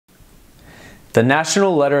The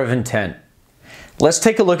National Letter of Intent. Let's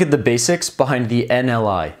take a look at the basics behind the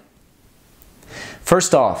NLI.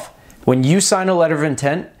 First off, when you sign a letter of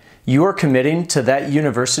intent, you are committing to that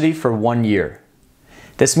university for 1 year.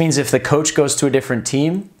 This means if the coach goes to a different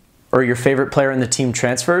team or your favorite player in the team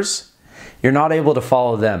transfers, you're not able to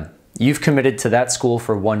follow them. You've committed to that school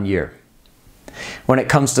for 1 year. When it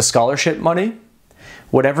comes to scholarship money,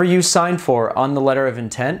 whatever you signed for on the letter of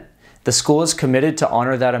intent, the school is committed to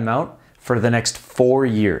honor that amount for the next 4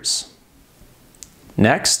 years.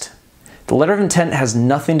 Next, the letter of intent has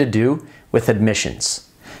nothing to do with admissions.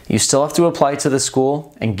 You still have to apply to the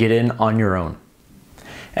school and get in on your own.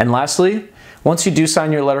 And lastly, once you do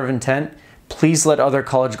sign your letter of intent, please let other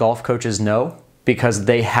college golf coaches know because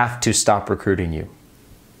they have to stop recruiting you.